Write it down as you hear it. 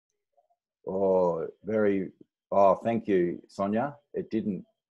Oh, oh, thank you, Sonia. It didn't,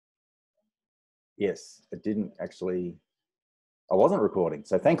 yes, it didn't actually, I wasn't recording.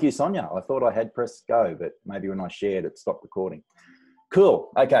 So thank you, Sonia. I thought I had pressed go, but maybe when I shared, it stopped recording.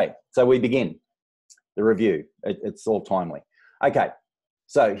 Cool. Okay, so we begin the review. It's all timely. Okay,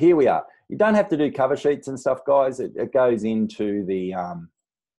 so here we are. You don't have to do cover sheets and stuff, guys. It goes into the,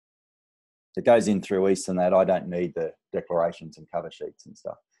 it goes in through EAST and that. I don't need the declarations and cover sheets and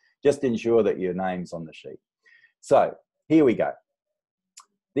stuff. Just ensure that your name's on the sheet. So here we go.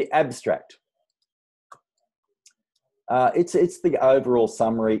 The abstract. It's the overall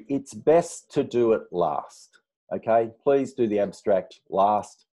summary. It's best to do it last. Okay, please do the abstract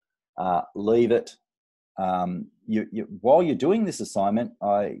last. Leave it. While you're doing this assignment,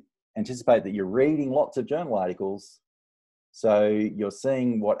 I anticipate that you're reading lots of journal articles. So you're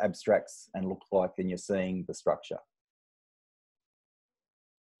seeing what abstracts and look like, and you're seeing the structure.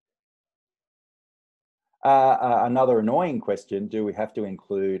 Another annoying question, do we have to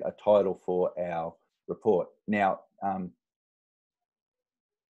include a title for our report? Now,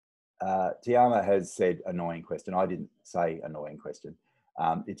 Tiama has said annoying question. I didn't say annoying question.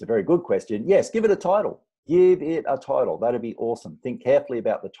 It's a very good question. Yes, give it a title. Give it a title. That'd be awesome. Think carefully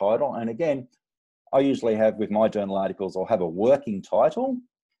about the title. And again, I usually have with my journal articles, I'll have a working title,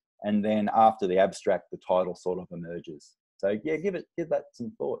 and then after the abstract, the title sort of emerges. So yeah, give that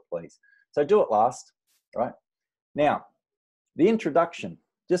some thought, please. So do it last, right? Now, the introduction,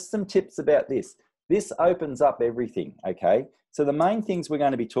 just some tips about this. This opens up everything, okay? So the main things we're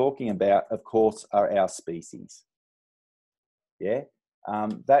going to be talking about, of course, are our species. Yeah,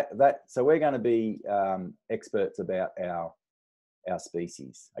 so we're going to be experts about our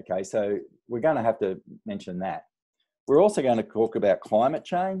species, okay? So we're going to have to mention that. We're also going to talk about climate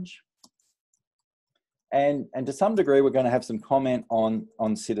change. And to some degree, we're going to have some comment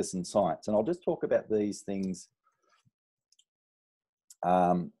on citizen science. And I'll just talk about these things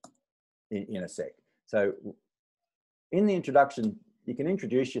in a sec. So in the introduction, you can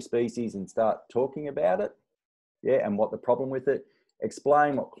introduce your species and start talking about it, yeah, and what the problem with it,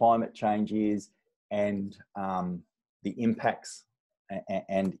 explain what climate change is and the impacts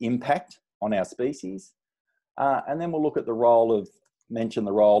and impact on our species. And then we'll look at mention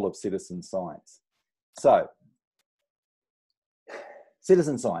the role of citizen science. So,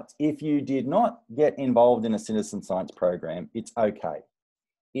 citizen science. If you did not get involved in a citizen science program, it's okay.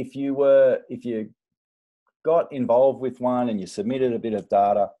 If you got involved with one and you submitted a bit of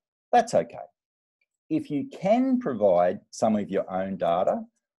data, that's okay. If you can provide some of your own data,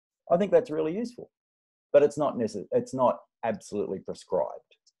 I think that's really useful, but it's not absolutely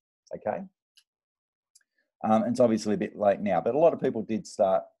prescribed, okay? It's obviously a bit late now, but a lot of people did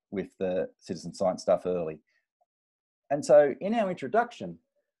start with the citizen science stuff early. And so in our introduction,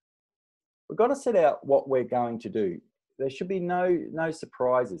 we've got to set out what we're going to do. There should be no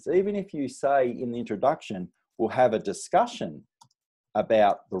surprises. Even if you say in the introduction, we'll have a discussion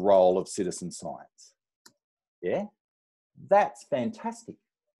about the role of citizen science. Yeah, that's fantastic.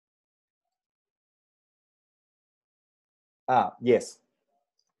 Yes,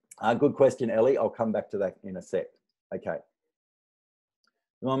 good question, Ellie. I'll come back to that in a sec. Okay.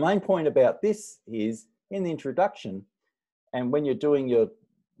 My main point about this is in the introduction, and when you're doing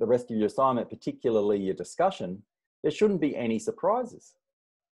the rest of your assignment, particularly your discussion, there shouldn't be any surprises.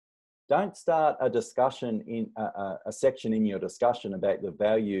 Don't start a discussion in a section in your discussion about the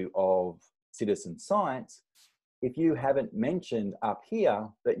value of citizen science if you haven't mentioned up here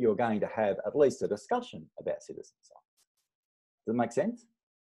that you're going to have at least a discussion about citizen science. Does that make sense?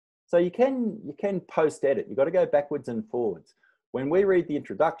 So you can post edit. You've got to go backwards and forwards. When we read the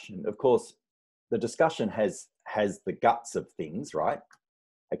introduction, of course, the discussion has the guts of things, right?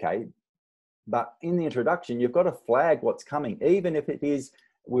 Okay. But in the introduction, you've got to flag what's coming, even if it is,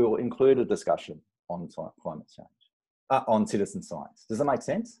 we'll include a discussion on climate change, on citizen science. Does that make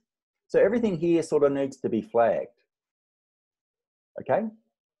sense? So everything here sort of needs to be flagged. Okay.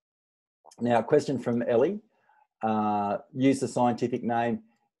 Now, a question from Ellie. Use the scientific name.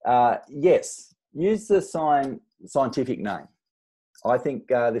 Yes, use the scientific name. I think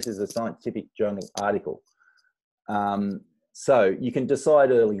this is a scientific journal article. So you can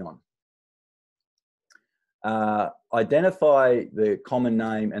decide early on. Identify the common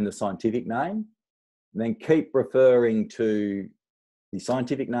name and the scientific name, then keep referring to the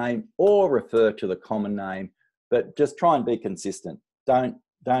scientific name or refer to the common name, but just try and be consistent. Don't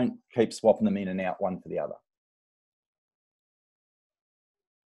keep swapping them in and out one for the other.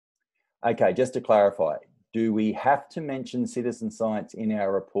 Okay, just to clarify, do we have to mention citizen science in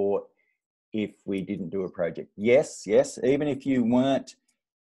our report if we didn't do a project? Yes, even if you weren't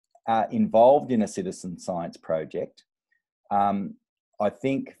involved in a citizen science project, I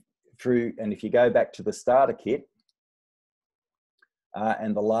think and if you go back to the starter kit,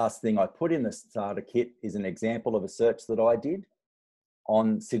 and the last thing I put in the starter kit is an example of a search that I did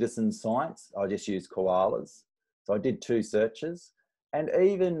on citizen science. I just used koalas. So I did 2 searches, and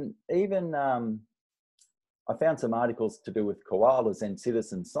even I found some articles to do with koalas and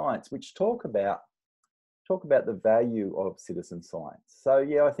citizen science, which talk about the value of citizen science. So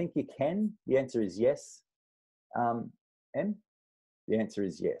yeah, I think you can. The answer is yes. M? The answer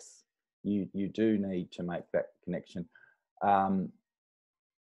is yes. You do need to make that connection.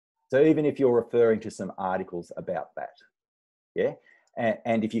 So even if you're referring to some articles about that, yeah?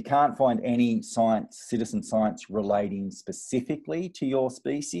 And if you can't find any citizen science relating specifically to your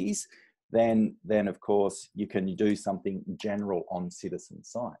species, then of course you can do something general on citizen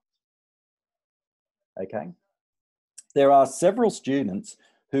science. Okay. There are several students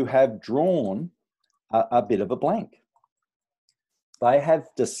who have drawn a bit of a blank. They have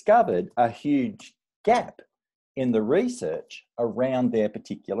discovered a huge gap in the research around their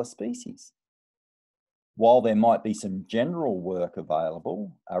particular species. While there might be some general work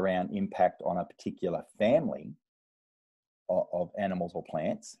available around impact on a particular family of animals or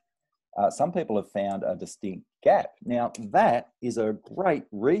plants, some people have found a distinct gap. Now, that is a great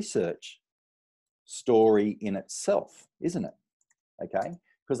research story in itself, isn't it? Okay,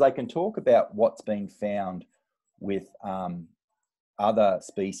 because they can talk about what's been found with other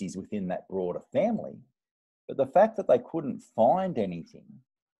species within that broader family, but the fact that they couldn't find anything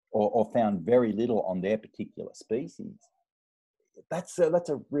or found very little on their particular species, that's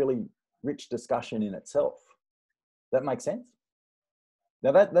a really rich discussion in itself. That makes sense?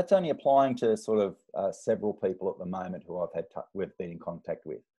 Now that's only applying to sort of several people at the moment who we've been in contact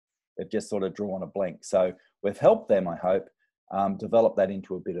with. They've just sort of drawn a blank. So we've helped them, I hope, develop that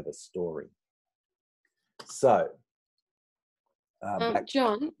into a bit of a story. So,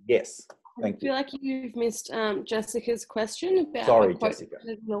 John. Yes, thank you. I feel like you've missed Jessica's question about Sorry, Jessica.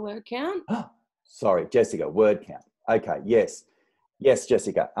 The word count. Sorry, Jessica, word count. Okay, yes,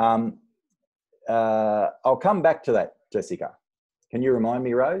 Jessica. I'll come back to that, Jessica. Can you remind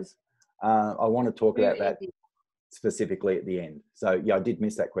me, Rose? I want to talk about that specifically at the end. So yeah, I did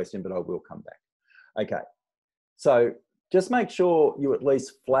miss that question, but I will come back. Okay, so just make sure you at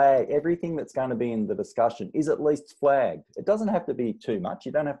least flag everything that's going to be in the discussion is at least flagged. It doesn't have to be too much.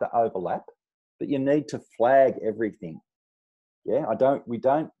 You don't have to overlap, but you need to flag everything. Yeah, we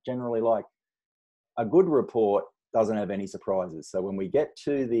don't generally like a good report doesn't have any surprises. So when we get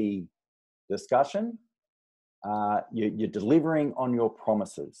to the discussion, you're delivering on your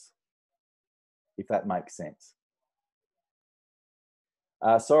promises, if that makes sense.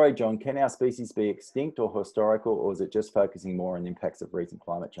 Sorry, John, can our species be extinct or historical, or is it just focusing more on the impacts of recent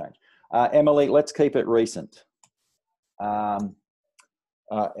climate change? Emily, let's keep it recent. Emily,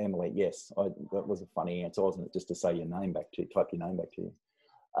 yes, that was a funny answer, wasn't it? Just to say your name back to you, type your name back to you.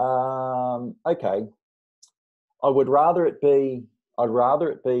 Okay, I'd rather it be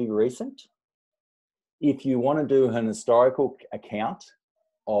recent. If you want to do an historical account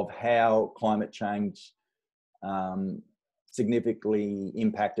of how climate change significantly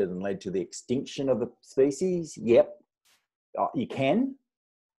impacted and led to the extinction of the species, yep, you can,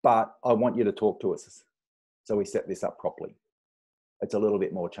 but I want you to talk to us so we set this up properly. It's a little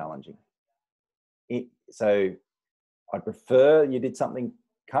bit more challenging. So I'd prefer you did something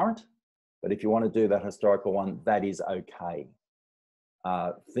current, but if you want to do that historical one, that is okay.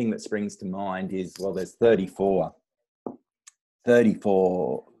 Thing that springs to mind is, well, there's 34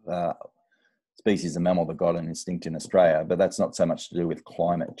 species of mammal that got an extinct in Australia, but that's not so much to do with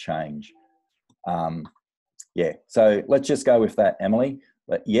climate change. Yeah, so let's just go with that, Emily.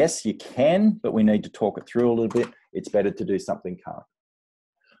 But yes, you can, but we need to talk it through a little bit. It's better to do something current.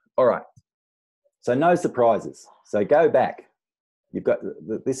 All right, so no surprises. So go back. You've got,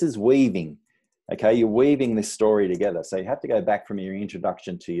 this is weaving, okay? You're weaving this story together. So you have to go back from your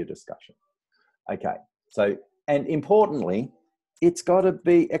introduction to your discussion. Okay, so, and importantly, it's got to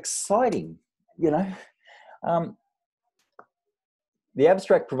be exciting, you know? The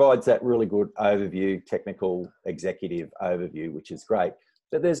abstract provides that really good overview, technical executive overview, which is great.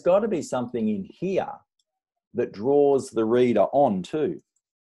 But there's got to be something in here that draws the reader on too.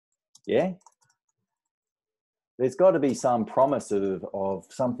 Yeah? There's got to be some promise of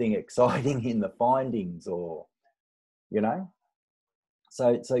something exciting in the findings, or, you know?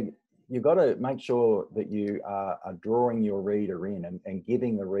 So you've got to make sure that you are drawing your reader in and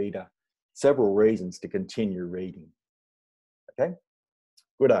giving the reader several reasons to continue reading. Okay?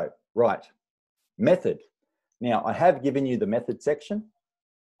 Goodo. Right. Method. Now, I have given you the method section.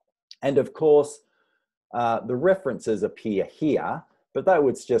 And of course, the references appear here, but that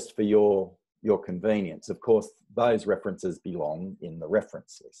was just for your convenience. Of course, those references belong in the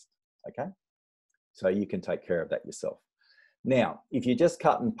reference list, okay? So you can take care of that yourself. Now, if you just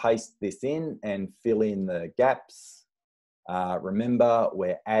cut and paste this in and fill in the gaps, remember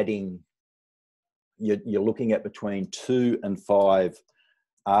we're adding, you're looking at between 2 and 5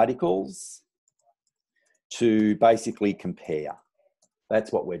 articles to basically compare.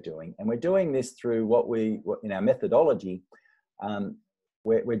 That's what we're doing. And we're doing this through what in our methodology,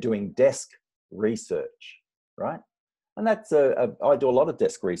 we're doing desk research, right? And that's I do a lot of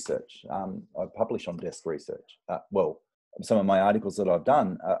desk research. I publish on desk research. Well, some of my articles that I've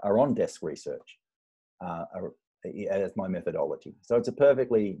done are on desk research as my methodology. So it's a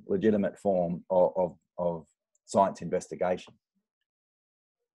perfectly legitimate form of science investigation.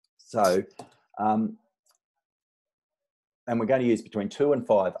 So, and we're going to use between 2 and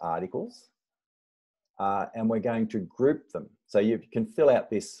 5 articles, and we're going to group them. So you can fill out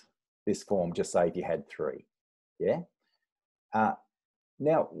this form, just say if you had 3, yeah?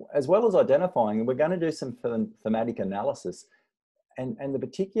 Now, as well as identifying, we're going to do some thematic analysis, and the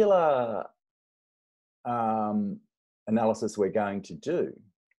particular analysis we're going to do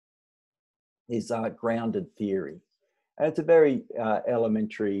is grounded theory. And it's a very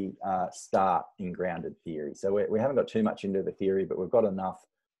elementary start in grounded theory. So we haven't got too much into the theory, but we've got enough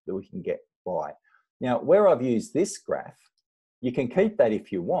that we can get by. Now, where I've used this graph, you can keep that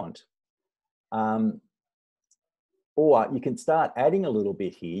if you want. Or you can start adding a little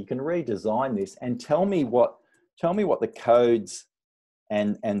bit here. You can redesign this and tell me what the codes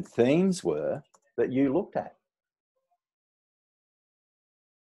and themes were that you looked at.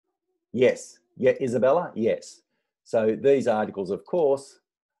 Yes, yeah, Isabella, yes. So these articles, of course,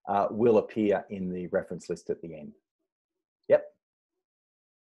 will appear in the reference list at the end. Yep.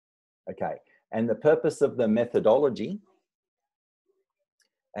 Okay, and the purpose of the methodology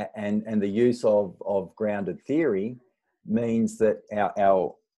and the use of grounded theory means that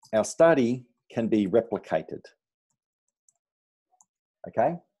our study can be replicated.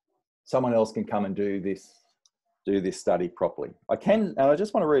 Okay, someone else can come and do this study properly. I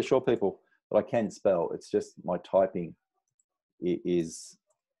just want to reassure people that I can spell. It's just my typing leads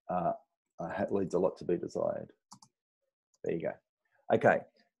a lot to be desired. There you go. Okay,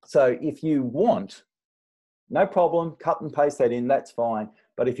 so if you want, no problem, cut and paste that in, that's fine.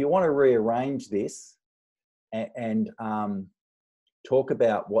 But if you want to rearrange this and talk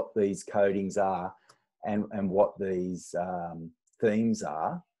about what these codings are and what these themes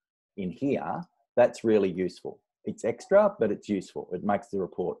are in here, that's really useful. It's extra, but it's useful. It makes the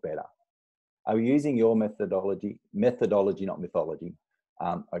report better. Are we using your methodology, not mythology?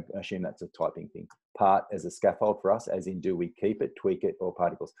 I assume that's a typing thing. Part as a scaffold for us, as in do we keep it, tweak it, or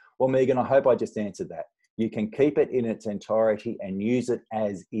particles? Well, Megan, I hope I just answered that. You can keep it in its entirety and use it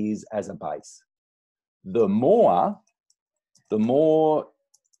as is, as a base. The more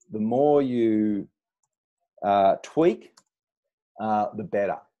you tweak, the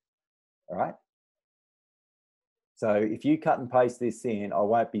better, all right? So if you cut and paste this in,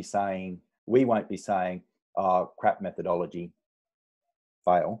 we won't be saying, oh, crap methodology,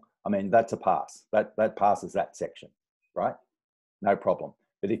 fail. I mean, that's a pass. That passes that section, right? No problem.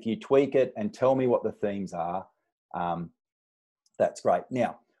 But if you tweak it and tell me what the themes are, that's great.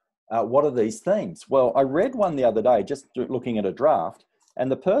 Now, what are these themes? Well, I read one the other day, just looking at a draft,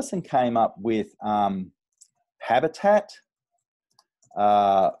 and the person came up with habitat,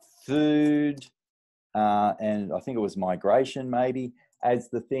 food, and I think it was migration maybe, as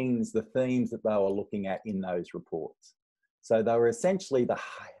the themes that they were looking at in those reports. So they were essentially the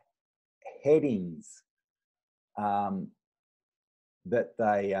headings that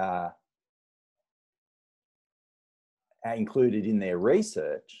they included in their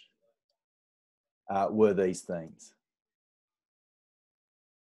research were these themes.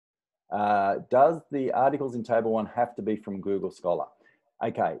 Does the articles in Table 1 have to be from Google Scholar?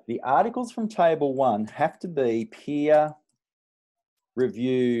 Okay, the articles from Table 1 have to be peer-reviewed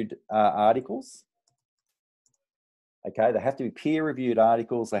articles. Okay, they have to be peer-reviewed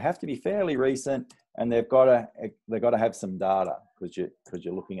articles. They have to be fairly recent, and they've got to have some data because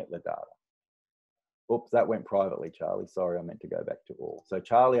you're looking at the data. Oops, that went privately, Charlie. Sorry, I meant to go back to all. So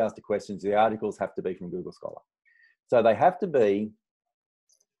Charlie asked the questions. The articles have to be from Google Scholar. So they have to be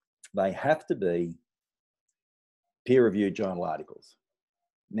peer-reviewed journal articles.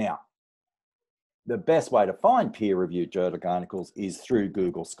 Now, the best way to find peer-reviewed journal articles is through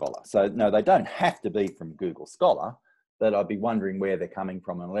Google Scholar. So no, they don't have to be from Google Scholar, but I'd be wondering where they're coming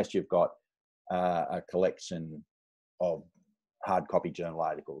from unless you've got a collection of hard copy journal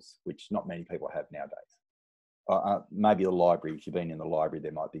articles, which not many people have nowadays. Maybe the library, if you've been in the library,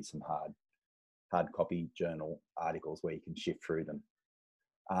 there might be some hard copy journal articles where you can shift through them.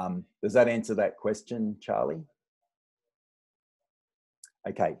 Does that answer that question, Charlie?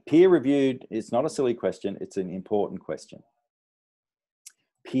 Okay, peer reviewed, it's not a silly question, it's an important question.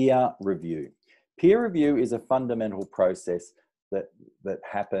 Peer review. Peer review is a fundamental process that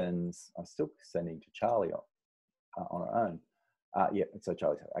happens. I'm still sending to Charlie on her own. Yeah, so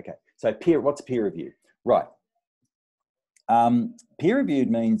Charlie, okay. So what's peer review? Right. Peer reviewed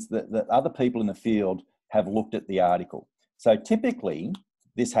means that other people in the field have looked at the article. So typically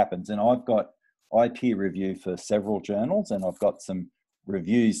this happens, and I peer review for several journals, and I've got some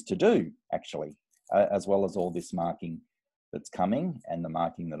reviews to do actually, as well as all this marking that's coming and the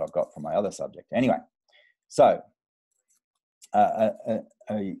marking that I've got from my other subject. Anyway, so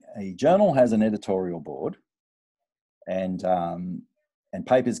a journal has an editorial board, and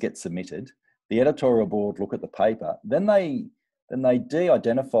papers get submitted. The editorial board look at the paper, then they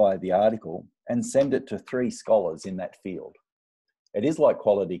de-identify the article and send it to 3 scholars in that field. It is like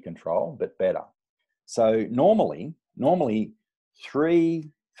quality control, but better. So normally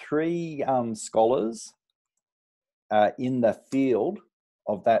 3 scholars in the field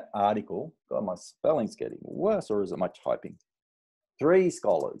of that article. God, my spelling's getting worse, or is it my typing? 3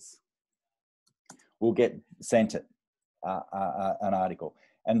 scholars will get sent it, an article,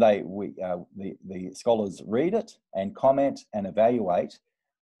 and the scholars read it and comment and evaluate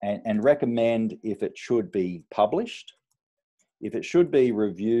and recommend if it should be published, if it should be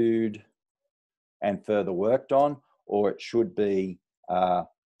reviewed and further worked on, or it should be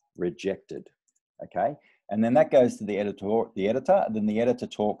rejected. Okay, and then that goes to the editor. Then the editor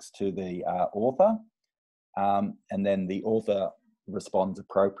talks to the author, and then the author responds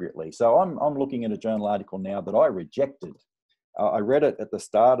appropriately. So I'm looking at a journal article now that I rejected. I read it at the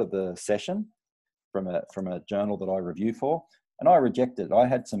start of the session from a journal that I review for, and I rejected it. I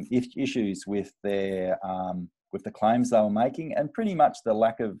had some issues with their with the claims they were making, and pretty much the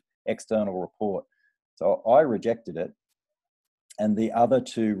lack of external report. So I rejected it, and the other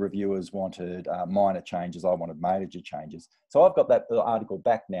 2 reviewers wanted minor changes. I wanted major changes. So I've got that article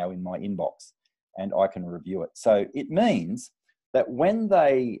back now in my inbox, and I can review it. So it means that when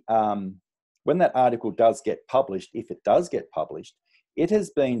that article does get published, if it does get published, it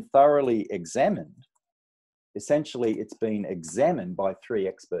has been thoroughly examined. Essentially, it's been examined by 3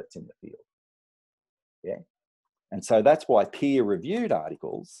 experts in the field. Yeah, and so that's why peer-reviewed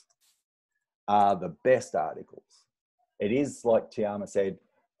articles are the best articles. It is, like Tiama said,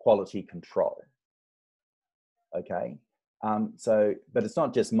 quality control. Okay, but it's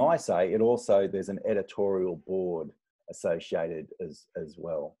not just my say. It also, there's an editorial board associated as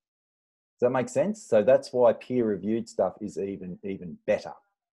well. Does that make sense? So that's why peer-reviewed stuff is even better.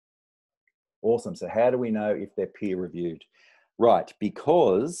 Awesome. So how do we know if they're peer-reviewed? Right,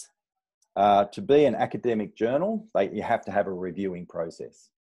 because to be an academic journal, you have to have a reviewing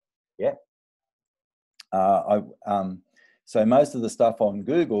process. Yeah. So most of the stuff on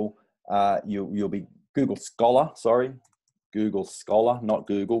Google, you'll be Google Scholar, not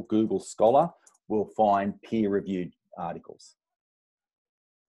Google. Google Scholar will find peer-reviewed articles.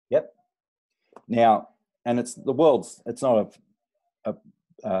 Yep. Now, and it's not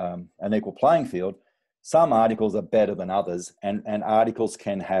an equal playing field. Some articles are better than others, and articles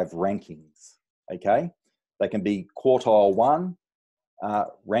can have rankings. Okay, they can be quartile 1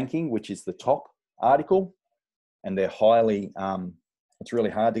 ranking, which is the top article, and they're highly. It's really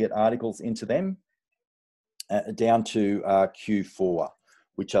hard to get articles into them. Down to Q4,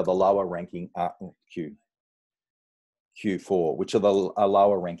 which are the lower ranking Q4, which are the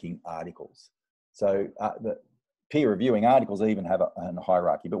lower ranking articles. So the peer reviewing articles even have a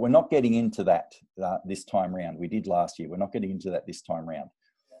hierarchy, but we're not getting into that this time round. We did last year. We're not getting into that this time round.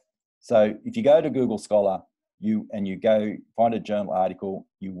 So if you go to Google Scholar, you go find a journal article,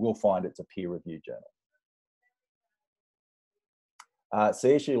 you will find it's a peer-reviewed journal.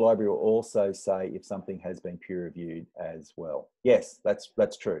 CSU Library will also say if something has been peer-reviewed as well. Yes,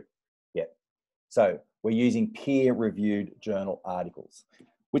 that's true. Yeah. So we're using peer-reviewed journal articles,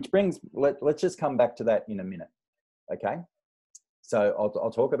 which brings, let's just come back to that in a minute. Okay. So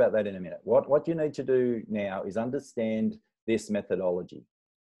I'll talk about that in a minute. What you need to do now is understand this methodology.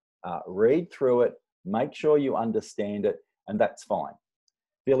 Read through it, make sure you understand it, and that's fine.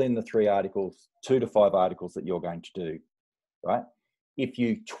 Fill in the 3 articles, 2 to 5 articles that you're going to do, right? If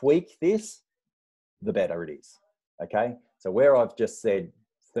you tweak this, the better it is, okay? So where I've just said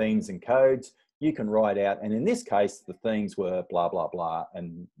themes and codes, you can write out, and in this case, the themes were blah, blah, blah,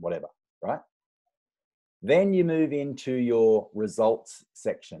 and whatever, right? Then you move into your results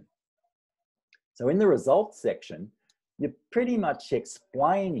section. So in the results section, you're pretty much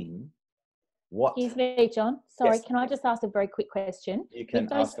explaining what... Excuse me, John. Sorry, Yes. can I just ask a very quick question? You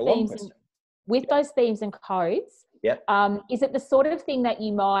can ask a long question. With those themes and codes, Yep. Is it the sort of thing that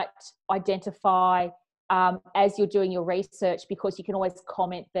you might identify as you're doing your research, because you can always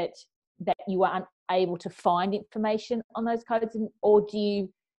comment that you aren't able to find information on those codes,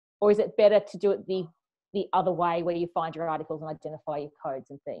 or is it better to do it the other way, where you find your articles and identify your codes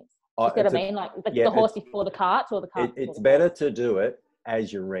and things? You see what I mean? Like the horse before the cart, or the cart? It's better to do it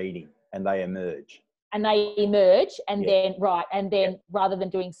as you're reading and they emerge. And they emerge, and then rather than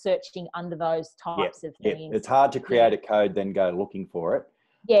doing searching under those types of things. It's hard to create a code then go looking for it.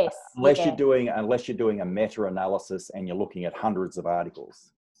 Yes. Unless you're doing a meta-analysis and you're looking at hundreds of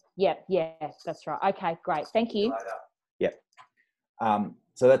articles. Yeah, that's right. Okay, great. Thank you. Yeah.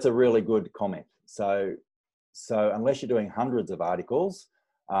 So that's a really good comment. So unless you're doing hundreds of articles,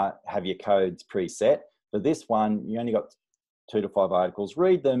 have your codes preset. For this one, you only got 2 to 5 articles.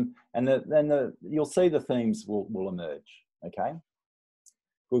 Read them, and then you'll see the themes will emerge. Okay.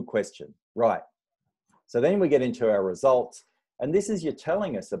 Good question. Right. So then we get into our results, and this is you're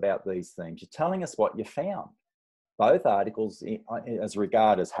telling us about these themes. You're telling us what you found. Both articles, as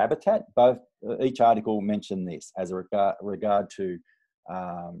regard as habitat, each article mentioned this as a regard to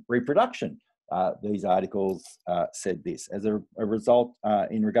reproduction. These articles said this. As a result,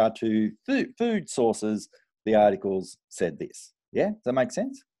 in regard to food sources, the articles said this. Yeah, does that make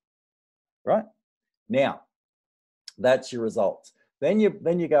sense? Right? Now, that's your results. Then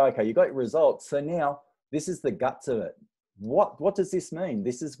you go, okay, you got your results. So now this is the guts of it. What does this mean?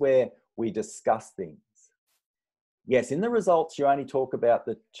 This is where we discuss things. Yes, in the results, you only talk about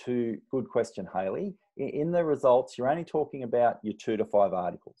the 2, good question, Hayley. In the results, you're only talking about your 2 to 5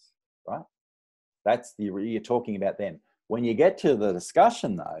 articles, right? You're talking about them. When you get to the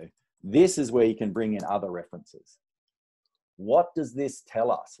discussion though, this is where you can bring in other references. What does this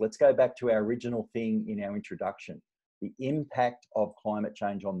tell us? Let's go back to our original thing in our introduction, the impact of climate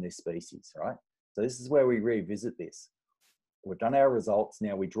change on this species, right? So this is where we revisit this. We've done our results.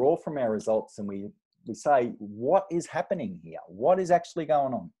 Now we draw from our results and we say, what is happening here? What is actually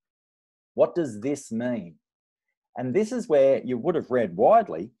going on? What does this mean? And this is where you would have read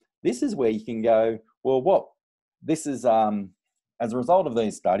widely. This is where you can go, well, this is, as a result of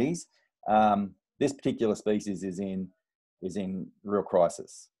these studies, this particular species is in real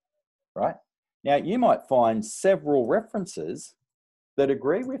crisis, right? Now, you might find several references that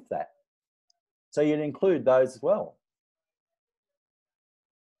agree with that. So you'd include those as well.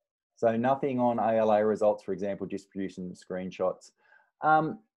 So nothing on ALA results, for example, distribution screenshots.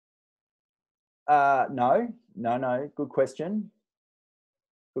 No, good question.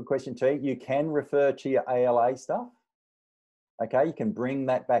 Good question, T. You can refer to your ALA stuff. Okay, you can bring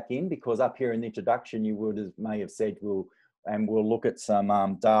that back in, because up here in the introduction, you may have said we'll look at some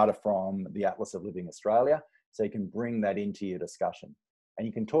data from the Atlas of Living Australia. So you can bring that into your discussion. And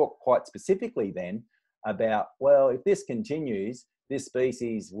you can talk quite specifically then about, well, if this continues, this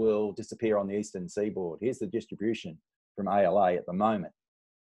species will disappear on the eastern seaboard. Here's the distribution from ALA at the moment,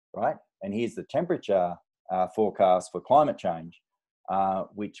 right? And here's the temperature forecast for climate change,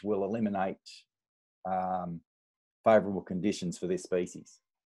 which will eliminate favourable conditions for this species.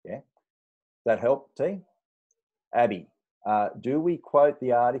 Yeah, does that help, T? Abby, do we quote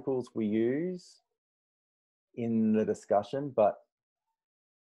the articles we use in the discussion, but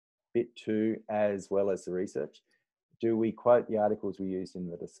bit 2 as well as the research? Do we quote the articles we use in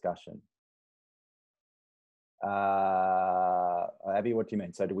the discussion? Abby, what do you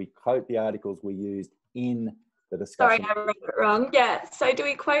mean? So do we quote the articles we used in the discussion? Sorry, I wrote it wrong. Yeah, so do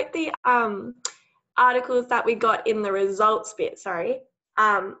we quote the articles that we got in the results bit,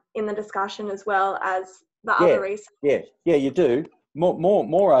 in the discussion as well as the other research? Yeah, you do.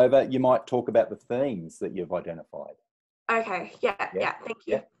 Moreover, you might talk about the themes that you've identified. Okay, yeah, thank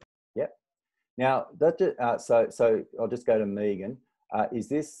you. Yeah. Now, so I'll just go to Megan. Is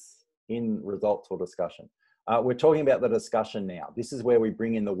this in results or discussion? We're talking about the discussion now. This is where we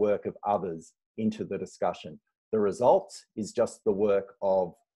bring in the work of others into the discussion. The results is just the work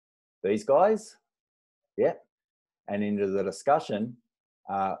of these guys, yeah. And into the discussion,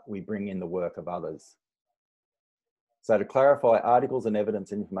 we bring in the work of others. So to clarify, articles and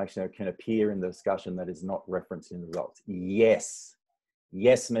evidence and information can appear in the discussion that is not referenced in the results. Yes,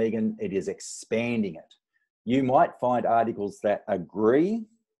 Megan, it is expanding it. You might find articles that agree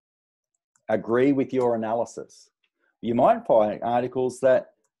with your analysis. You might find articles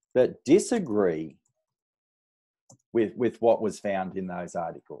that disagree with what was found in those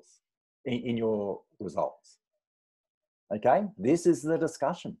articles, in your results. Okay, this is the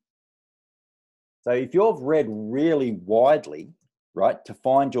discussion. So if you've read really widely, right, to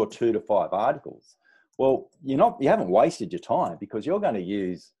find your 2 to 5 articles, well, you haven't wasted your time, because you're going to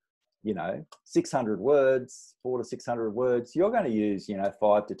use, 600 words, 400 to 600 words. You're going to use,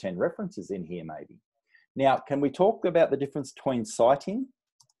 5 to 10 references in here maybe. Now, can we talk about the difference between citing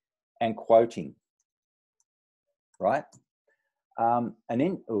and quoting, right?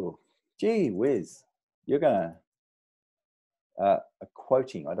 Gee whiz, you're going to,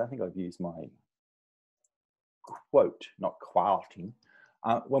 quoting, I don't think I've used my quote, not quoting,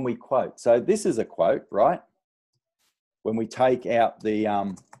 when we quote. So this is a quote, right? When we take out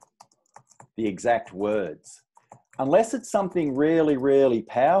the exact words. Unless it's something really, really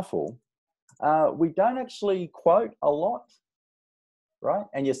powerful, we don't actually quote a lot, right?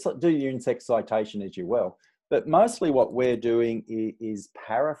 And you do your in-text citation as you will. But mostly what we're doing is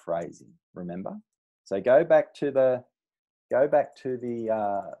paraphrasing, remember? So go back to the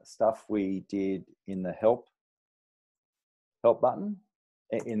stuff we did in the help button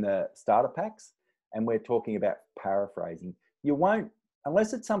in the starter packs, and we're talking about paraphrasing. You won't,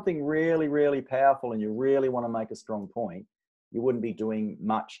 unless it's something really, really powerful and you really want to make a strong point, you wouldn't be doing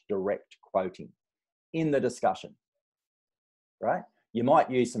much direct quoting in the discussion, right? You might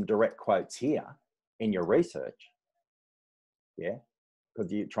use some direct quotes here in your research, yeah,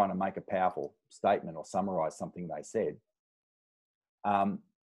 because you're trying to make a powerful statement or summarize something they said.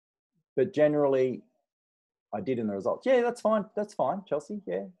 But generally, I did in the results. Yeah, that's fine. That's fine, Chelsea.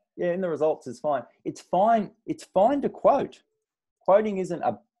 Yeah, in the results is fine. It's fine. It's fine to quote. Quoting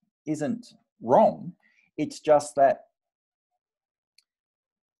isn't wrong. It's just that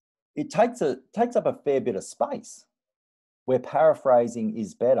it takes up a fair bit of space. Where paraphrasing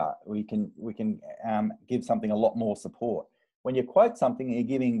is better, we can give something a lot more support. When you quote something, you're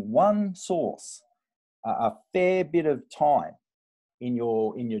giving one source a fair bit of time in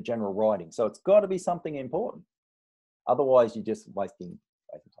your general writing. So it's got to be something important. Otherwise, you're just wasting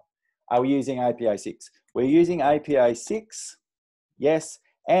time. Are we using APA 6? We're using APA 6, yes,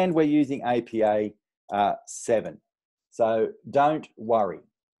 and we're using APA 7. So don't worry.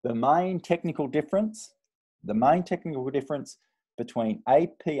 The main technical difference between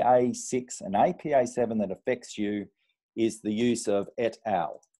APA 6 and APA 7 that affects you is the use of et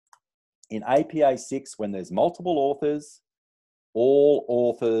al. In APA 6, when there's multiple authors, all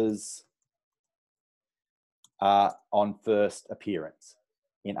authors are on first appearance.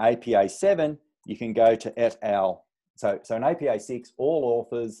 In APA 7, you can go to et al. So in APA 6, all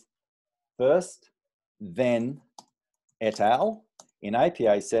authors first, then et al. In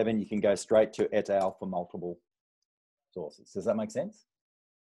APA 7, you can go straight to et al. For multiple sources. Does that make sense?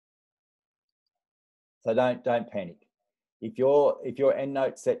 So don't panic. If your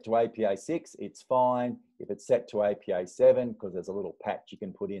EndNote's set to APA 6, it's fine. If it's set to APA 7, because there's a little patch you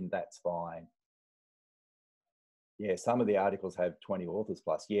can put in, that's fine. Yeah, some of the articles have 20 authors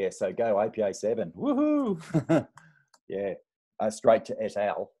plus. Yeah, so go APA 7. Woohoo! Yeah, straight to et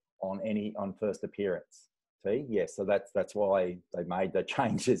al. on first appearance. See, yeah, so that's why they made the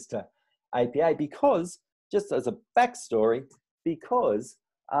changes to APA, because just as a backstory, because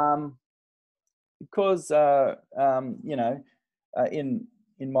in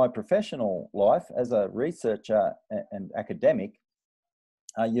my professional life as a researcher and academic,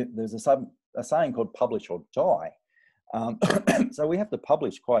 there's a saying called publish or die. So we have to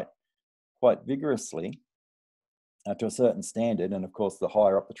publish quite vigorously to a certain standard, and of course the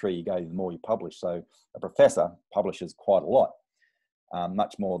higher up the tree you go, the more you publish. So a professor publishes quite a lot,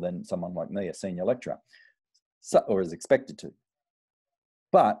 much more than someone like me, a senior lecturer, or is expected to.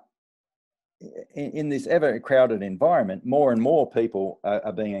 But in this ever crowded environment, more and more people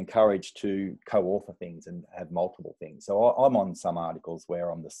are being encouraged to co-author things and have multiple things. So I'm on some articles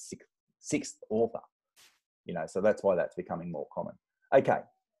where I'm the sixth author, so that's why that's becoming more common. Okay,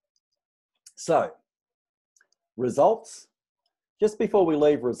 so results. Just before we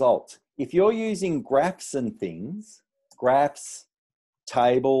leave results, if you're using graphs and things, graphs,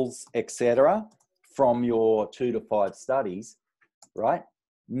 tables, etc., from your 2 to 5 studies, right?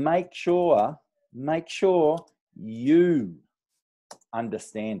 Make sure you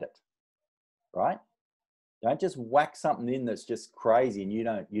understand it, right? Don't just whack something in that's just crazy and you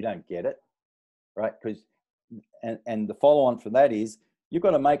don't get it, right? Because and the follow on from that is you've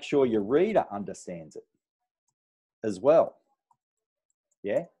got to make sure your reader understands it as well.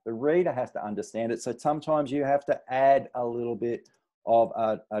 Yeah, the reader has to understand it. So sometimes you have to add a little bit of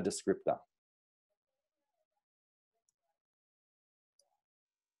a descriptor.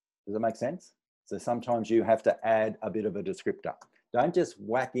 Does that make sense? So sometimes you have to add a bit of a descriptor. Don't just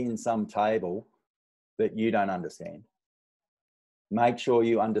whack in some table that you don't understand. Make sure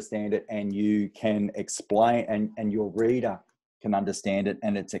you understand it and you can explain, and your reader can understand it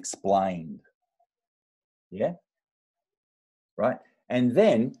and it's explained. Yeah? Right? And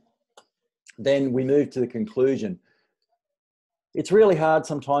then we move to the conclusion. It's really hard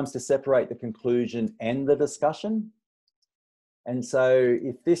sometimes to separate the conclusion and the discussion. And so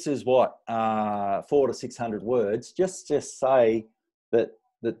if this is what, 400 to 600 words, just say that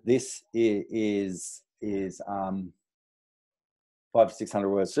this is 500 to 600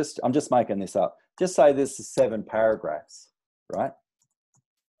 words. I'm just making this up. Just say this is 7 paragraphs, right?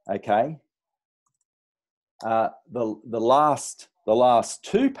 Okay. The last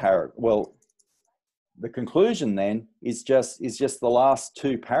 2 paragraphs. Well, the conclusion then is just the last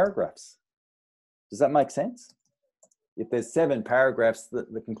 2 paragraphs. Does that make sense? If there's 7 paragraphs,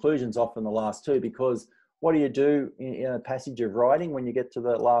 the conclusion's often the last 2, because what do you do in a passage of writing when you get to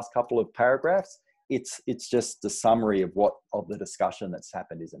the last couple of paragraphs? It's just the summary of the discussion that's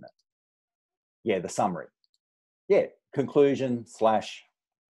happened, isn't it? Yeah, the summary. Yeah, conclusion slash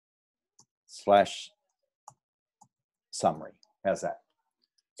summary. How's that?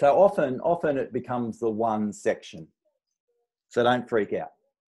 So often it becomes the one section. So don't freak out.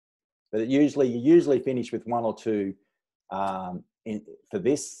 But you usually finish with 1 or 2. For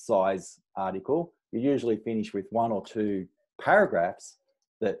this size article, you usually finish with 1 or 2 paragraphs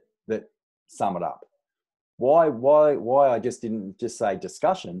that sum it up. Why I just didn't just say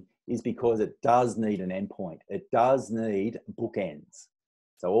discussion is because it does need an endpoint. It does need bookends.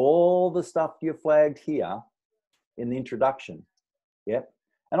 So all the stuff you flagged here in the introduction, yep.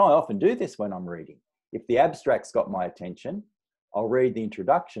 And I often do this when I'm reading. If the abstract's got my attention, I'll read the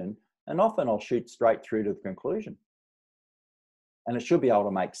introduction, and often I'll shoot straight through to the conclusion. And it should be able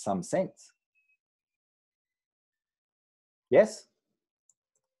to make some sense. Yes?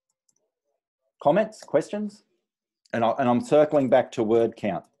 Comments, questions? And I'm circling back to word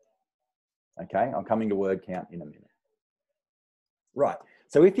count. Okay, I'm coming to word count in a minute. Right,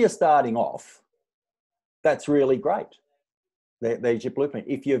 so if you're starting off, that's really great. There's your blueprint.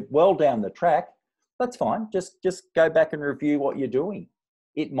 If you're well down the track, that's fine. Just go back and review what you're doing.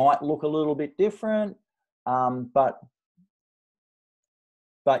 It might look a little bit different, but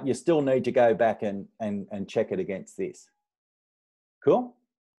you still need to go back and check it against this. Cool?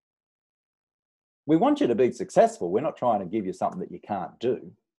 We want you to be successful. We're not trying to give you something that you can't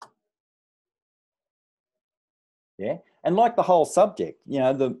do. Yeah, and like the whole subject, you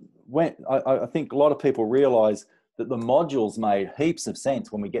know, I think a lot of people realise that the modules made heaps of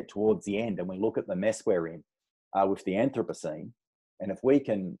sense when we get towards the end and we look at the mess we're in with the Anthropocene, and if we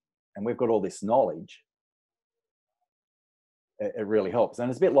can, and we've got all this knowledge, it really helps. And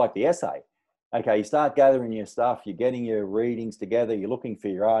it's a bit like the essay. Okay, you start gathering your stuff, you're getting your readings together, you're looking for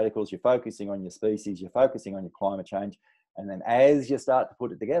your articles, you're focusing on your species, you're focusing on your climate change, and then as you start to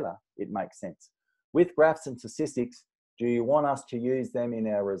put it together, it makes sense. With graphs and statistics, do you want us to use them in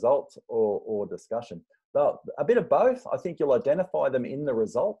our results or discussion? Well, a bit of both. I think you'll identify them in the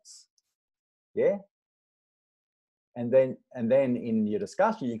results. Yeah. And then in your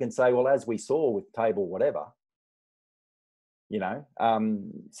discussion, you can say, well, as we saw with table whatever, you know,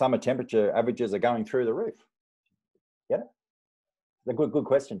 summer temperature averages are going through the roof. Get it? It's a good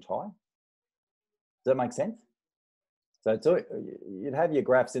question, Ty. Does that make sense? So you'd have your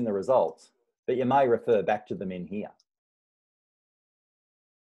graphs in the results, but you may refer back to them in here.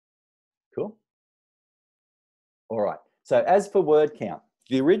 Cool. All right. So as for word count,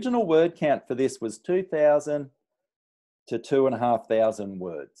 the original word count for this was 2,000 to 2,500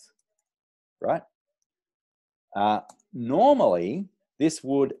 words, right? Normally, this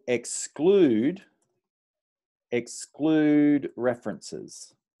would exclude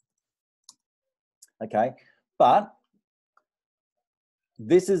references. Okay, but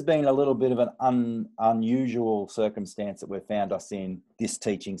this has been a little bit of an unusual circumstance that we've found us in this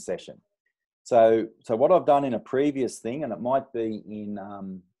teaching session. So what I've done in a previous thing, and it might be in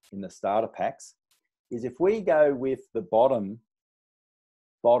the starter packs, is if we go with the bottom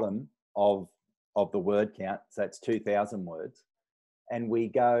of the word count, so it's 2,000 words, and we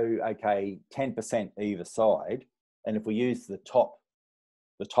go, okay, 10% either side, and if we use the top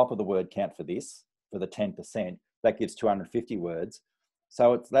of the word count for this, for the 10%, that gives 250 words.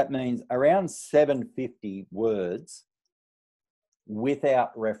 So that means around 750 words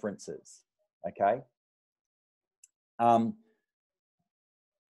without references, okay?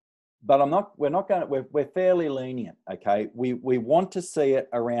 But we're fairly lenient, okay? We want to see it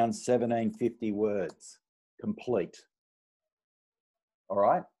around 1,750 words complete. All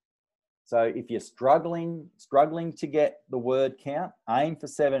right? So if you're struggling to get the word count, aim for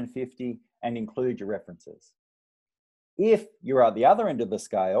 750 and include your references. If you're at the other end of the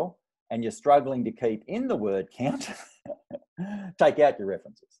scale and you're struggling to keep in the word count, take out your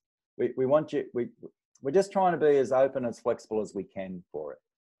references. We want you, we're just trying to be as open, as flexible as we can for it.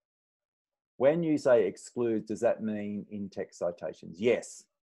 When you say exclude, does that mean in-text citations? Yes,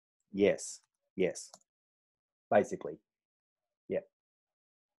 yes, yes, basically, yeah.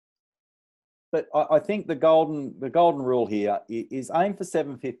 But I think the golden rule here is aim for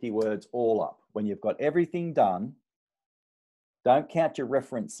 750 words all up. When you've got everything done, don't count your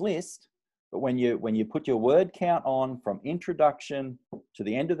reference list, but when you put your word count on from introduction to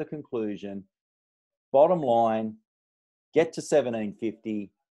the end of the conclusion, bottom line, get to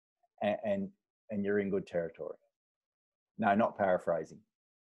 1750 and you're in good territory. No, not paraphrasing.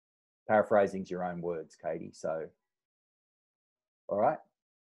 Paraphrasing's your own words, Katie, so, all right.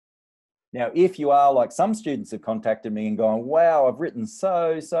 Now, if you are like some students have contacted me and gone, wow, I've written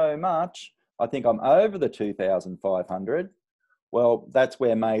so much, I think I'm over the 2,500. Well, that's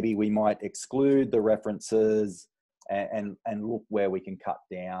where maybe we might exclude the references and look where we can cut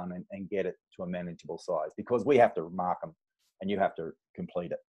down and get it to a manageable size, because we have to mark them and you have to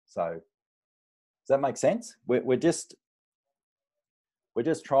complete it. So does that make sense? We're just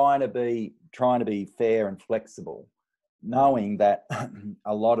trying to be fair and flexible, knowing that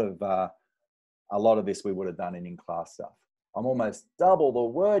a lot of this we would have done in class stuff. I'm almost double the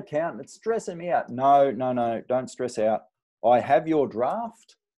word count and it's stressing me out. No, don't stress out. I have your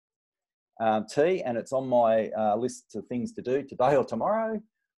draft, T, and it's on my list of things to do today or tomorrow,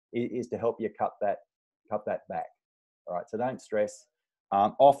 is to help you cut that back. All right, so don't stress.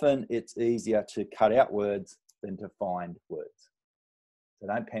 Often it's easier to cut out words than to find words. So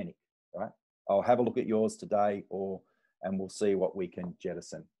don't panic, right? I'll have a look at yours today and we'll see what we can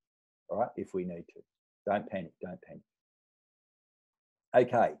jettison, all right, if we need to. Don't panic, don't panic.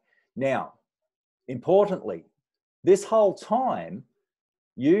 Okay, now, importantly, this whole time,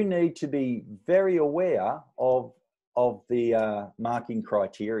 you need to be very aware of the marking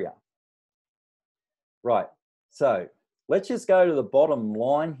criteria. Right, so let's just go to the bottom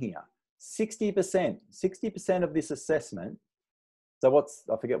line here. 60% of this assessment, so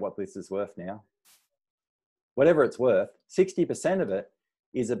I forget what this is worth now. Whatever it's worth, 60% of it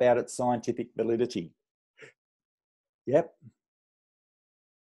is about its scientific validity. Yep.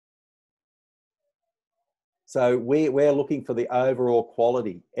 So we're looking for the overall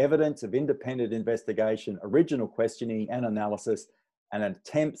quality, evidence of independent investigation, original questioning and analysis, and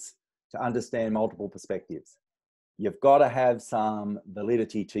attempts to understand multiple perspectives. You've got to have some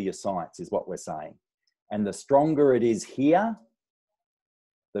validity to your science, is what we're saying. And the stronger it is here,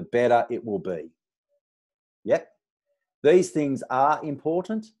 the better it will be. Yep. These things are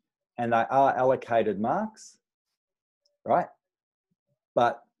important and they are allocated marks, right?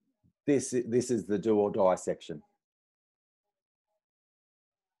 But this is the do or die section.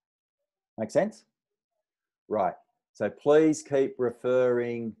 Make sense? Right. So please keep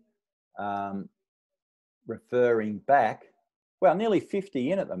referring back. Well, nearly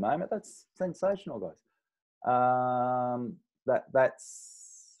 50 in at the moment. That's sensational, guys. That's.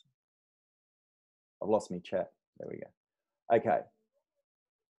 I've lost my chat. There we go. Okay.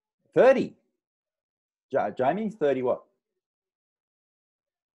 30. Jamie, 30 what?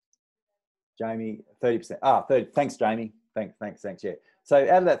 Jamie, 30%. 30. Thanks, Jamie. Thanks. Yeah. So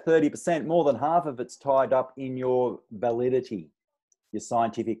out of that 30%, more than half of it's tied up in your validity, your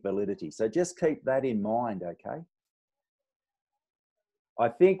scientific validity. So just keep that in mind, okay? I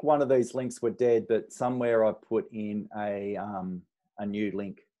think one of these links were dead, but somewhere I put in a new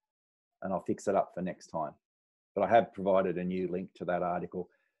link, and I'll fix it up for next time. But I have provided a new link to that article.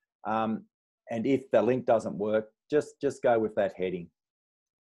 And if the link doesn't work, just go with that heading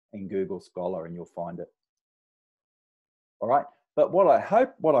in Google Scholar and you'll find it. All right. But what I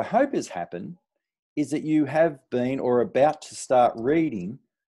hope has happened is that you have been or are about to start reading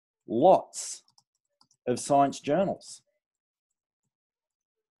lots of science journals.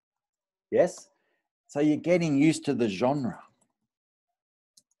 Yes. So you're getting used to the genre.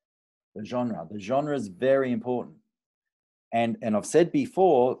 The genre is very important. And I've said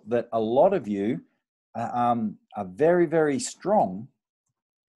before that a lot of you are very, very strong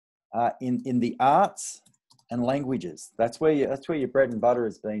in the arts and languages. That's where your bread and butter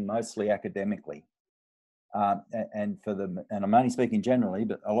has been, mostly academically. And I'm only speaking generally,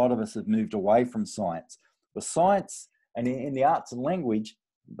 but a lot of us have moved away from science. But science and in the arts and language,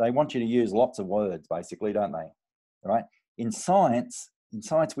 they want you to use lots of words, basically, don't they? Right? In science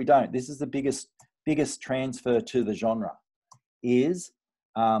we don't. This is the biggest transfer to the genre. Is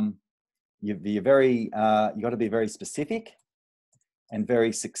you got to be very specific and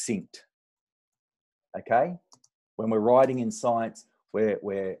very succinct. okay? When we're writing in science,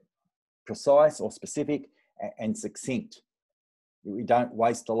 we're precise or specific and succinct. We don't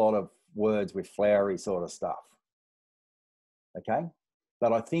waste a lot of words with flowery sort of stuff, okay?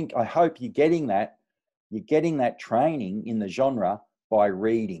 But I hope you're getting that training in the genre by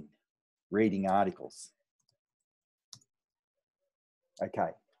reading articles.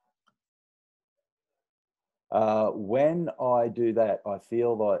 Okay. When I do that, I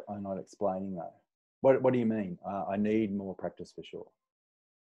feel like I'm not explaining though. What do you mean? I need more practice for sure.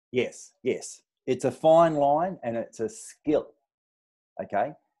 Yes. It's a fine line and it's a skill,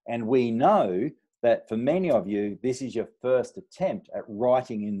 okay? And we know that for many of you, this is your first attempt at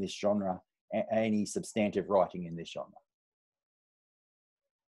writing in this genre, any substantive writing in this genre.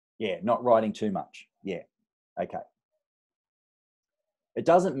 Yeah, not writing too much. Yeah, okay. It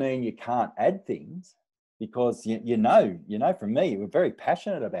doesn't mean you can't add things, because you know from me, we're very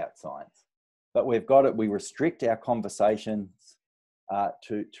passionate about science, but we restrict our conversations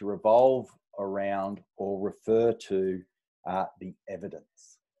to revolve around or refer to the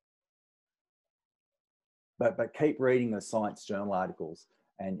evidence. But keep reading the science journal articles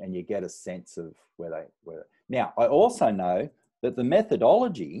and you get a sense of where. Now, I also know that the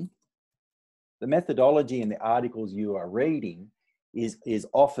methodology in the articles you are reading is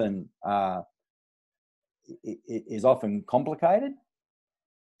often complicated,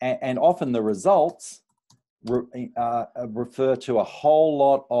 and often the results refer to a whole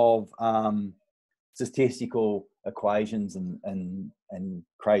lot of statistical equations and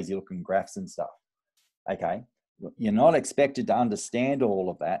crazy looking graphs and stuff. Okay, you're not expected to understand all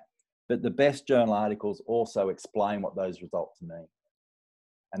of that, but the best journal articles also explain what those results mean.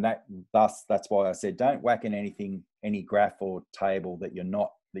 And that's why I said, don't whack in any graph or table that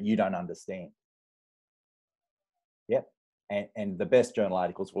you don't understand. Yep. And the best journal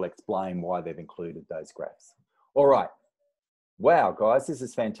articles will explain why they've included those graphs. All right. Wow, guys, this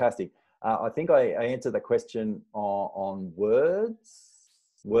is fantastic. I think I answered the question on word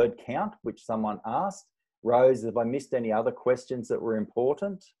count, which someone asked. Rose, have I missed any other questions that were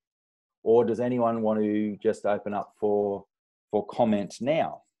important? Or does anyone want to just open up for comment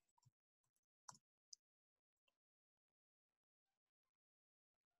now?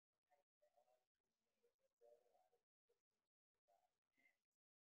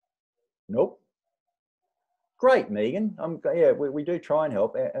 Nope. Great, Megan. Yeah, we do try and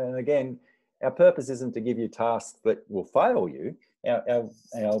help. And again, our purpose isn't to give you tasks that will fail you.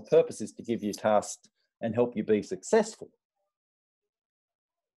 Our purpose is to give you tasks and help you be successful.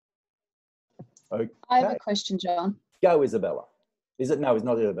 Okay. I have a question, John. Go, Isabella. No, it's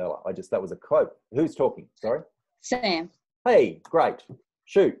not Isabella. That was a quote. Who's talking? Sorry. Sam. Hey, great.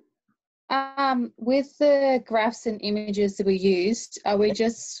 Shoot. With the graphs and images that we used, are we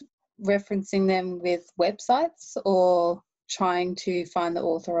just referencing them with websites or trying to find the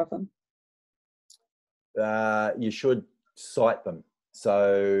author of them? You should cite them.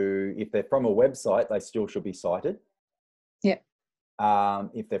 So if they're from a website, they still should be cited. Yeah.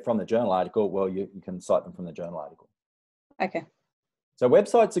 If they're from the journal article, well, you can cite them from the journal article. Okay. So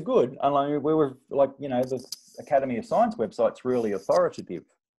websites are good. We were like, the Academy of Science website's really authoritative,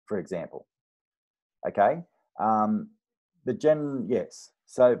 for example. Okay. But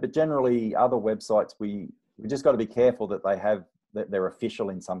generally other websites, we just got to be careful that they're official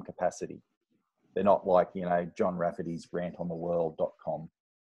in some capacity. They're not like, John Rafferty's rantontheworld.com.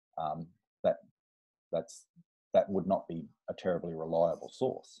 That would not be a terribly reliable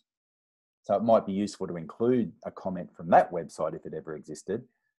source. So it might be useful to include a comment from that website if it ever existed,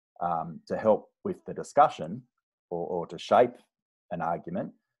 to help with the discussion or to shape an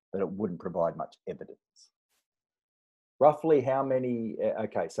argument, but it wouldn't provide much evidence. Roughly how many,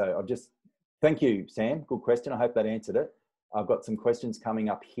 okay, so thank you, Sam, good question. I hope that answered it. I've got some questions coming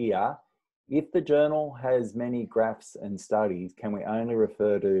up here. If the journal has many graphs and studies, can we only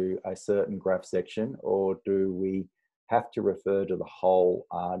refer to a certain graph section, or do we have to refer to the whole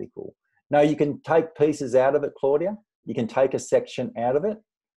article? No, you can take pieces out of it, Claudia. You can take a section out of it.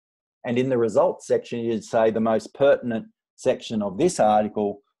 And in the results section, you'd say the most pertinent section of this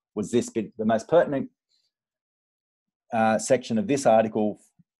article was this bit. The most pertinent section of this article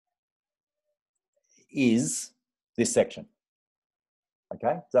is this section.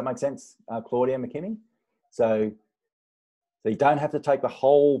 Okay, does that make sense, Claudia McKinney? So you don't have to take the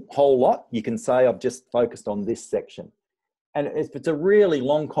whole lot. You can say, I've just focused on this section. And if it's a really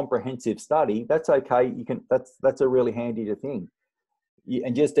long, comprehensive study, that's okay. That's a really handy thing.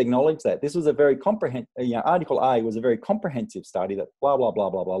 And just acknowledge that this was a very comprehensive. Article A was a very comprehensive study that blah blah blah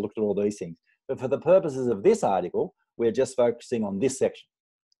blah blah looked at all these things. But for the purposes of this article, we're just focusing on this section.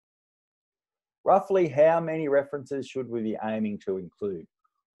 roughly how many references should we be aiming to include?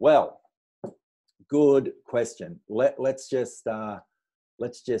 Well, good question. Let's just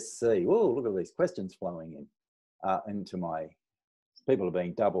see. Oh, look at these questions flowing in into my. People have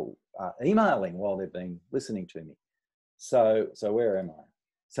been double emailing while they've been listening to me. So where am I?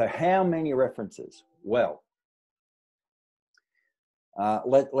 So how many references? Well,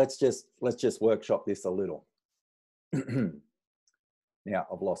 let's just workshop this a little. Now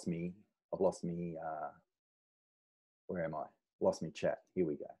I've lost me. Where am I? Lost me chat. Here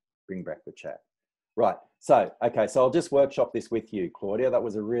we go. Bring back the chat. Right. So okay. So I'll just workshop this with you, Claudia. That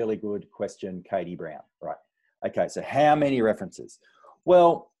was a really good question, Katie Brown. Right. Okay. So how many references?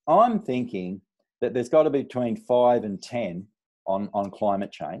 Well, I'm thinking that there's got to be between 5 and 10 on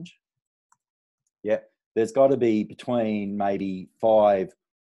climate change. Yeah. There's got to be between maybe 5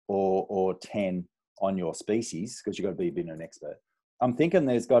 or 10 on your species, because you've got to be a bit of an expert. I'm thinking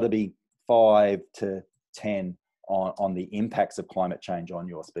there's got to be 5 to 10 on the impacts of climate change on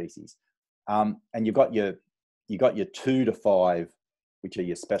your species. And you've got your 2 to 5, which are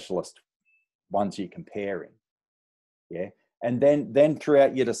your specialist ones you're comparing. Yeah. And then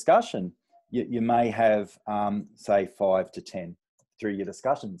throughout your discussion, you may have, say, 5 to 10 through your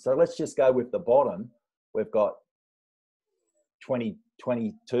discussion. So let's just go with the bottom. We've got 20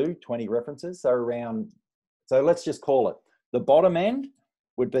 references. So let's just call it. The bottom end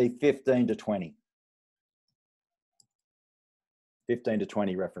would be 15 to 20. 15 to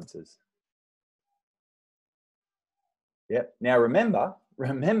 20 references. Yep. Now remember,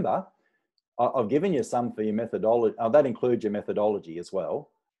 I've given you some for your methodology. Oh, that includes your methodology as well.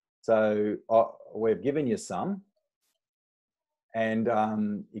 So we've given you some. And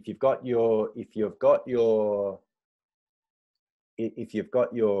if you've got your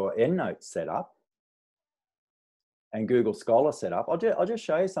EndNote set up and Google Scholar set up, I'll just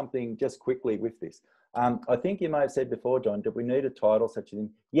show you something just quickly with this. I think you may have said before, John, that we need a title such as,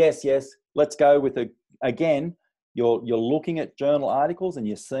 yes, let's go with again, you're looking at journal articles and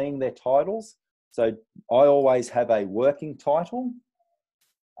you're seeing their titles. So I always have a working title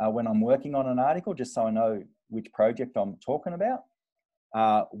when I'm working on an article, just so I know which project I'm talking about.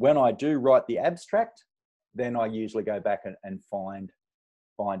 When I do write the abstract, then I usually go back and find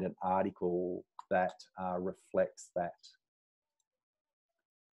an article that reflects that.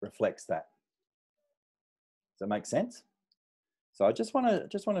 Does that make sense? So I just want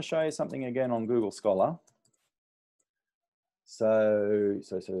to show you something again on Google Scholar. So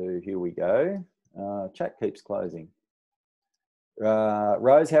here we go. Chat keeps closing.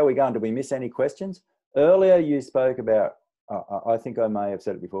 Rose, how are we going? Did we miss any questions? Earlier you spoke about, I think I may have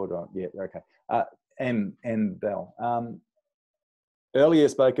said it before, John. Yeah, okay. M. Bell. Earlier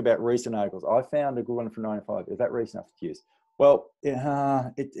spoke about recent articles. I found a good one from 95. Is that recent enough to use? Well,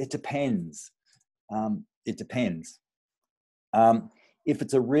 it depends. It depends. If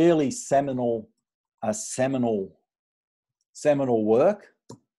it's a really seminal work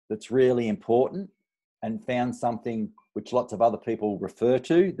that's really important and found something which lots of other people refer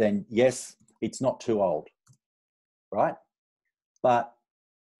to, then yes, it's not too old, right? But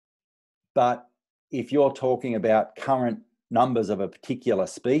if you're talking about current numbers of a particular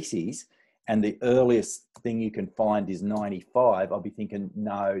species and the earliest thing you can find is 95, I'll be thinking,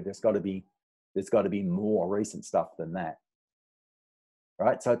 no, there's got to be more recent stuff than that,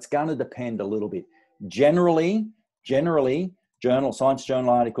 right? So it's going to depend a little bit. Generally, science journal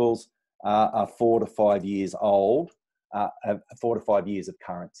articles are 4 to 5 years old, have 4 to 5 years of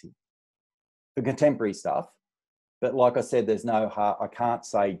currency for contemporary stuff. But like I said, there's no I can't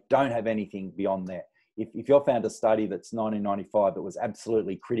say don't have anything beyond that. If you've found a study that's 1995 that was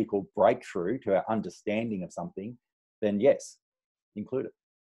absolutely critical breakthrough to our understanding of something, then yes, include it.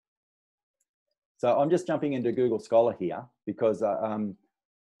 So I'm just jumping into Google Scholar here because I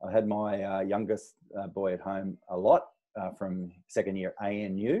had my youngest boy at home a lot from second year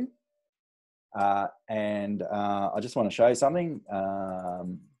ANU. And I just want to show you something.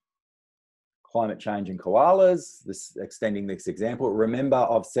 Climate change and koalas, extending this example. Remember,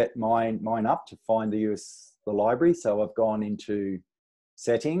 I've set mine up to find the library. So I've gone into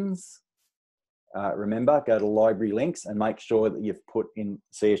settings. Remember, go to library links and make sure that you've put in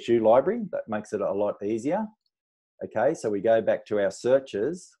CSU library. That makes it a lot easier. Okay, so we go back to our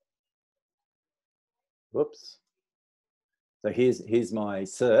searches. Whoops. So here's my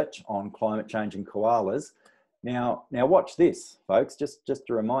search on climate change and koalas. Now watch this, folks, just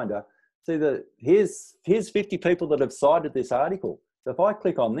a reminder. See, here's 50 people that have cited this article. So if I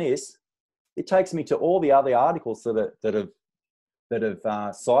click on this, it takes me to all the other articles that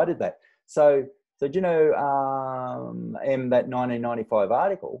have cited that. So do you know, that 1995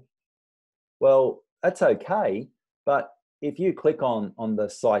 article, Well, that's okay, but if you click on the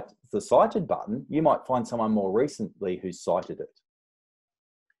cited button, you might find someone more recently who cited it.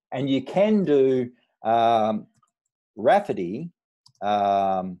 And you can do Rafferty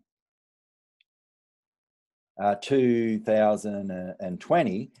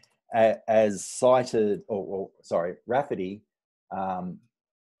 2020 as cited, or sorry, Rafferty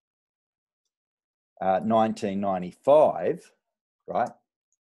 1995, right,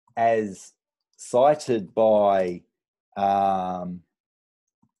 as cited by M.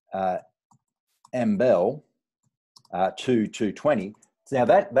 Bell 220. Now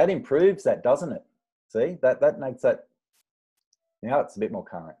that improves that, doesn't it? See, that makes that, now it's a bit more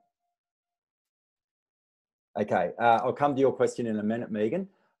current. Okay, I'll come to your question in a minute, Megan.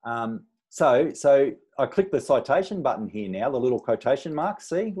 So I click the citation button here now, the little quotation mark,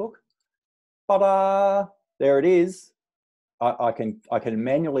 see, look. Ta-da, there it is. I can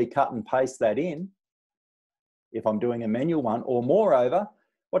manually cut and paste that in if I'm doing a manual one, or moreover,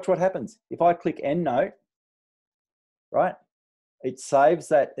 watch what happens. If I click EndNote, right, it saves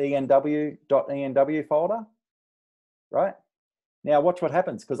that enw.enw folder, right? Now watch what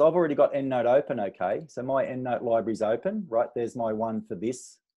happens, because I've already got EndNote open, okay? So my EndNote library's open, right? There's my one for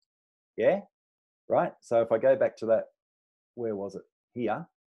this, yeah? Right, so if I go back to that, where was it? Here.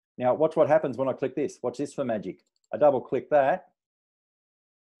 Now watch what happens when I click this. Watch this for magic. I double click that,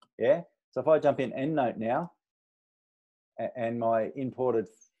 yeah? So if I jump in EndNote now, and my imported,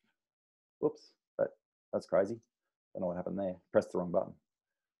 whoops, that's crazy. Don't know what happened there. Pressed the wrong button.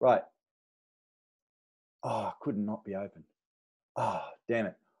 Right. Oh, could not be open. Oh, damn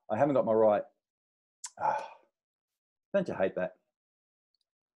it. I haven't got my right. Oh, don't you hate that?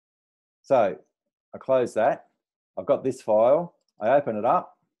 So I close that. I've got this file. I open it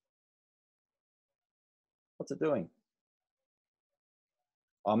up. What's it doing?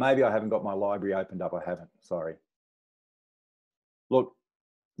 Oh, maybe I haven't got my library opened up. I haven't, sorry. Look,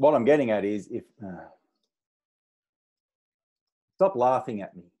 what I'm getting at is if, stop laughing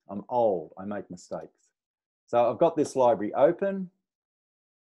at me. I'm old, I make mistakes. So I've got this library open.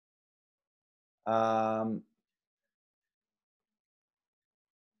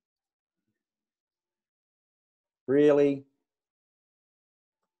 Really?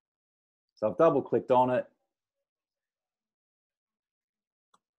 So I've double clicked on it.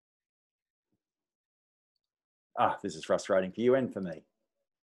 Ah, this is frustrating for you and for me.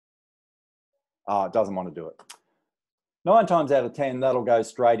 Oh, it doesn't want to do it. 9 times out of 10, that'll go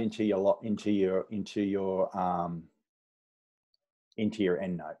straight into your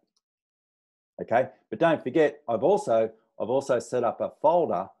EndNote. Okay, but don't forget, I've also set up a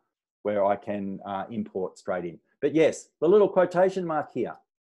folder where I can import straight in. But yes, the little quotation mark here,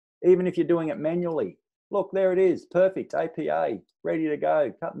 even if you're doing it manually, look, there it is, perfect, APA, ready to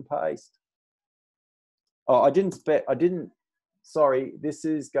go, cut and paste. Oh, sorry,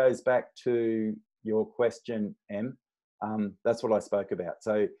 this goes back to your question, M. That's what I spoke about.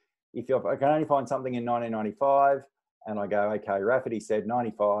 So if I can only find something in 1995 and I go, okay, Rafferty said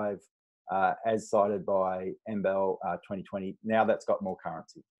 95 as cited by M. Bell 2020, now that's got more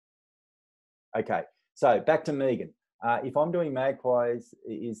currency. Okay, so back to Megan. If I'm doing magpies,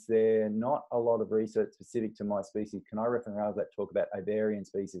 is there not a lot of research specific to my species? Can I reference that talk about ovarian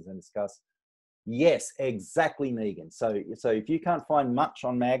species and discuss? Yes, exactly, Megan. So if you can't find much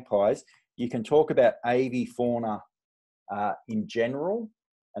on magpies, you can talk about avifauna in general,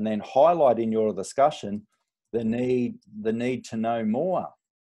 and then highlight in your discussion the need to know more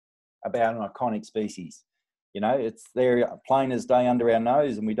about an iconic species. You know, it's there plain as day under our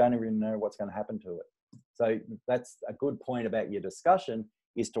nose, and we don't even know what's going to happen to it. So that's a good point about your discussion,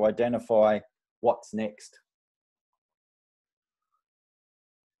 is to identify what's next.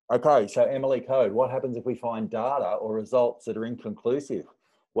 Okay, so Emily Code, what happens if we find data or results that are inconclusive?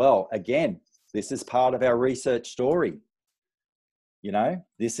 Well, again, this is part of our research story. You know,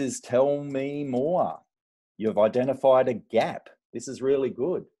 this is tell me more. You've identified a gap. This is really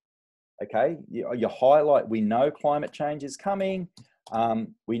good. Okay, you highlight, we know climate change is coming.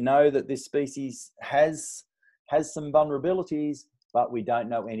 We know that this species has some vulnerabilities, but we don't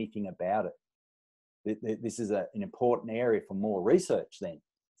know anything about it. This is an important area for more research then.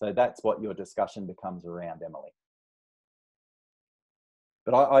 So that's what your discussion becomes around, Emily.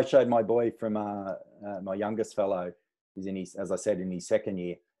 But I showed my boy from my youngest fellow, who's in his, as I said, in his second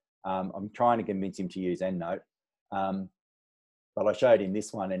year. I'm trying to convince him to use EndNote, but I showed him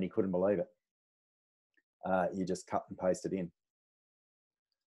this one and he couldn't believe it. You just cut and paste it in.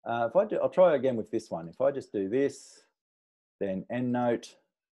 I'll try again with this one. If I just do this, then EndNote,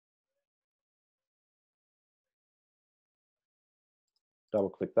 double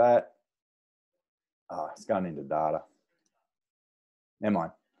click that, Oh, it's going into data. Never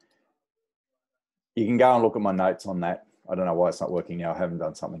mind. You can go and look at my notes on that. I don't know why it's not working now. I haven't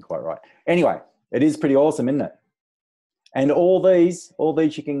done something quite right. Anyway, it is pretty awesome, isn't it? And all these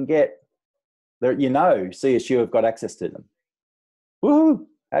you can get, you know, CSU have got access to them. Woohoo!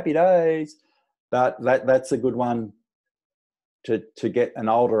 Happy days. But that's a good one to get an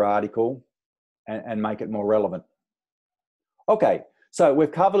older article and make it more relevant. Okay, so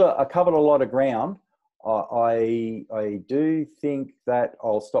we've covered a lot of ground. I do think that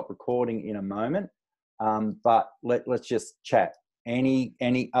I'll stop recording in a moment, but let's just chat.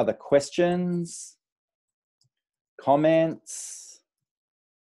 Any other questions, comments?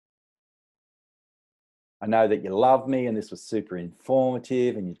 I know that you love me and this was super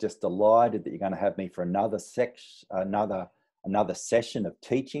informative and you're just delighted that you're going to have me for another session of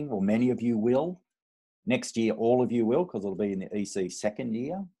teaching, or many of you will. Next year, all of you will, because it'll be in the EC second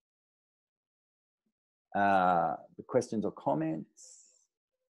year. The questions or comments?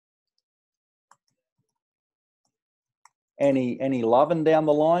 Any loving down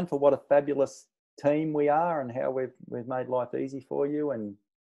the line for what a fabulous team we are and how we've made life easy for you and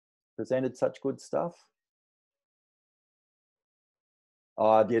presented such good stuff?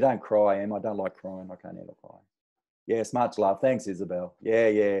 Oh, you don't cry, Em. I don't like crying. I can't handle crying. Yes, much love. Thanks, Isabel. Yeah.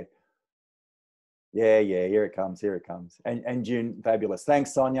 Here it comes. And June, fabulous.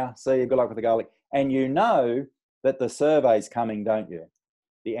 Thanks, Sonia. See you. Good luck with the garlic. And you know that the survey's coming, don't you?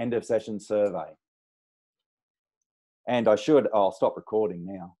 The end of session survey. And I'll stop recording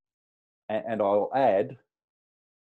now. And I'll add